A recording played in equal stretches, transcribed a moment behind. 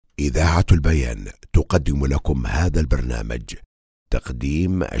إذاعة البيان تقدم لكم هذا البرنامج.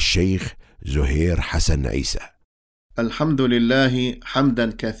 تقديم الشيخ زهير حسن عيسى. الحمد لله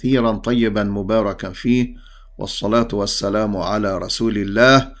حمدا كثيرا طيبا مباركا فيه، والصلاة والسلام على رسول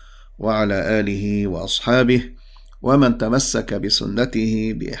الله وعلى آله وأصحابه ومن تمسك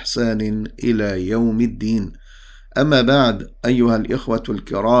بسنته بإحسان إلى يوم الدين. أما بعد، أيها الإخوة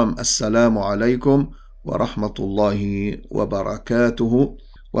الكرام، السلام عليكم ورحمة الله وبركاته.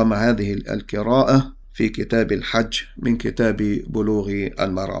 ومع هذه القراءة في كتاب الحج من كتاب بلوغ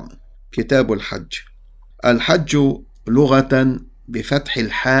المرام. كتاب الحج. الحج لغة بفتح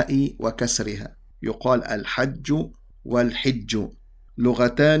الحاء وكسرها، يقال الحج والحج،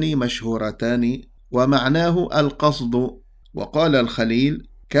 لغتان مشهورتان ومعناه القصد. وقال الخليل: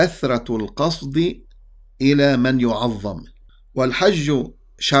 كثرة القصد إلى من يعظم. والحج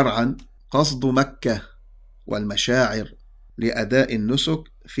شرعا قصد مكة والمشاعر لأداء النسك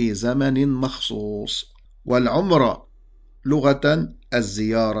في زمن مخصوص. والعمرة لغة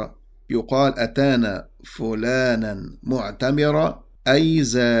الزيارة، يقال أتانا فلانا معتمرا أي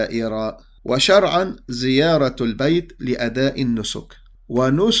زائرا. وشرعا زيارة البيت لأداء النسك.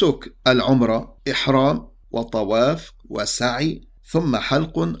 ونسك العمرة إحرام وطواف وسعي ثم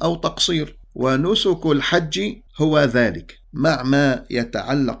حلق أو تقصير. ونسك الحج هو ذلك مع ما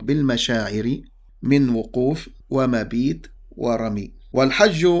يتعلق بالمشاعر من وقوف ومبيت ورمي.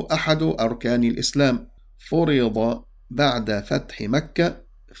 والحج أحد أركان الإسلام، فرض بعد فتح مكة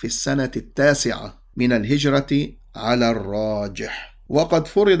في السنة 9 من الهجرة على الراجح. وقد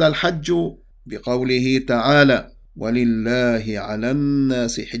فرض الحج بقوله تعالى: ولله على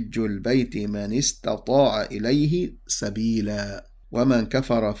الناس حج البيت من استطاع إليه سبيلا ومن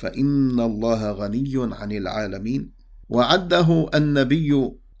كفر فإن الله غني عن العالمين. وعده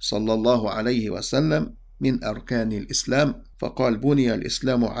النبي صلى الله عليه وسلم من أركان الإسلام، فقال: بني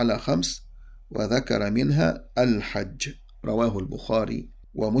الإسلام على 5، وذكر منها الحج. رواه البخاري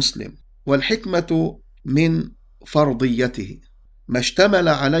ومسلم. والحكمة من فرضيته ما اشتمل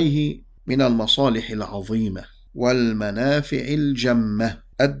عليه من المصالح العظيمة والمنافع الجمة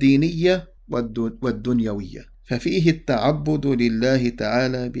الدينية والدنيوية، ففيه التعبد لله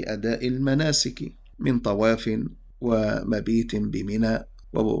تعالى بأداء المناسك من طواف ومبيت بمنى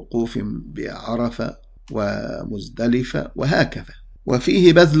ووقوف بعرفة ومزدلفة وهكذا.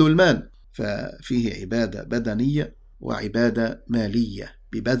 وفيه بذل المال، ففيه عبادة بدنية وعبادة مالية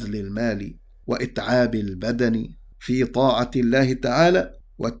ببذل المال وإتعاب البدن في طاعة الله تعالى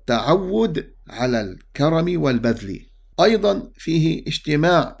والتعود على الكرم والبذل. أيضا فيه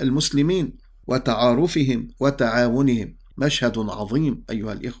اجتماع المسلمين وتعارفهم وتعاونهم، مشهد عظيم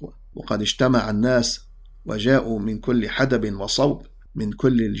أيها الإخوة. وقد اجتمع الناس وجاءوا من كل حدب وصوب، من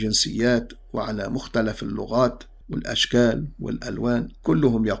كل الجنسيات وعلى مختلف اللغات والأشكال والألوان،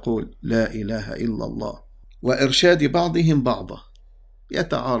 كلهم يقول لا إله إلا الله، وإرشاد بعضهم بعضا،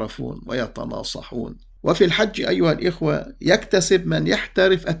 يتعارفون ويتناصحون. وفي الحج أيها الإخوة يكتسب من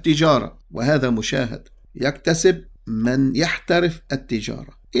يحترف التجارة، وهذا مشاهد، يكتسب من يحترف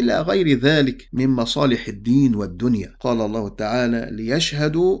التجارة إلى غير ذلك من مصالح الدين والدنيا. قال الله تعالى: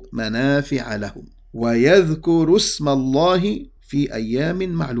 ليشهدوا منافع لهم ويذكروا اسم الله في أيام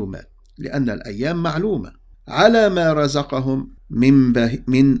معلومات، لأن الأيام معلومة، على ما رزقهم من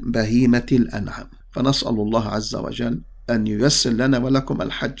بهيمة الأنعام. فنسأل الله عز وجل أن ييسر لنا ولكم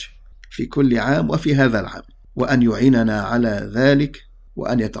الحج في كل عام وفي هذا العام، وأن يعيننا على ذلك،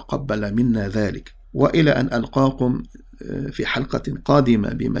 وأن يتقبل منا ذلك. وإلى أن ألقاكم في حلقة قادمة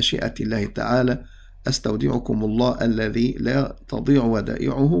بمشيئة الله تعالى، أستودعكم الله الذي لا تضيع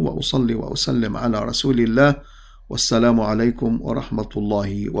ودائعه، وأصلي وأسلم على رسول الله، والسلام عليكم ورحمة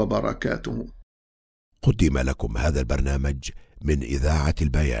الله وبركاته. قدم لكم هذا البرنامج من إذاعة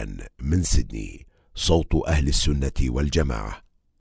البيان من سيدني، صوت أهل السنة والجماعة.